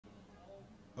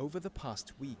Over the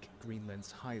past week,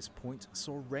 Greenland's highest point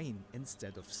saw rain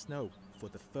instead of snow for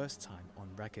the first time on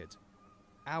record.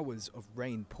 Hours of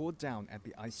rain poured down at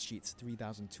the ice sheet's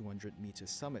 3,200-meter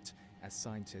summit as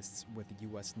scientists with the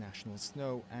U.S. National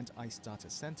Snow and Ice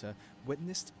Data Center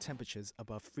witnessed temperatures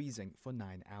above freezing for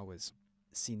 9 hours.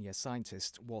 Senior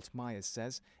scientist Walt Myers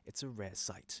says it's a rare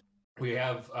sight. We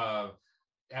have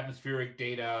atmospheric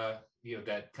data,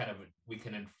 that kind of we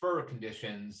can infer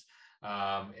conditions,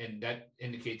 and that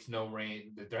indicates no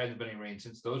rain, that there hasn't been any rain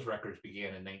since those records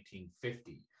began in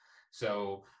 1950.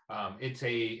 So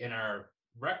in our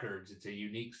records, it's a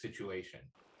unique situation.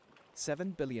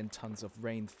 7 billion tons of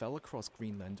rain fell across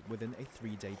Greenland within a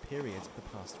 3-day period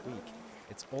the past week.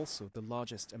 It's also the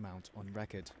largest amount on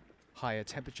record. Higher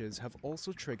temperatures have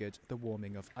also triggered the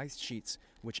warming of ice sheets,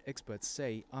 which experts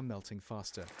say are melting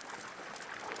faster.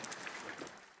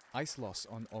 Ice loss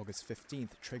on August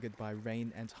 15th, triggered by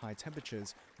rain and high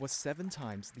temperatures, was 7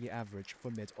 times the average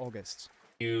for mid-August.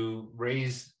 You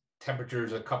raise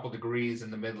temperatures a couple degrees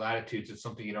in the mid-latitudes, it's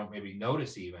something you don't maybe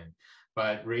notice even,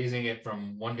 but raising it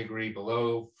from 1 degree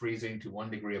below freezing to 1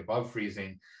 degree above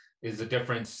freezing is a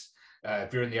difference.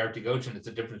 If you're in the Arctic Ocean, it's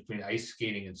a difference between ice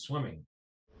skating and swimming.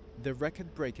 The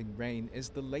record-breaking rain is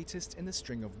the latest in a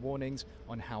string of warnings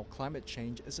on how climate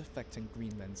change is affecting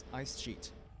Greenland's ice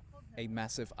sheet. A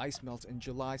massive ice melt in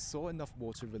July saw enough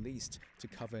water released to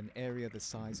cover an area the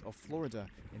size of Florida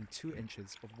in 2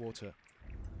 inches of water.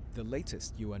 The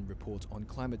latest UN report on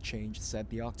climate change said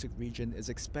the Arctic region is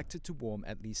expected to warm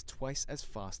at least twice as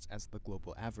fast as the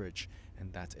global average,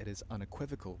 and that it is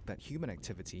unequivocal that human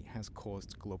activity has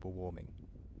caused global warming.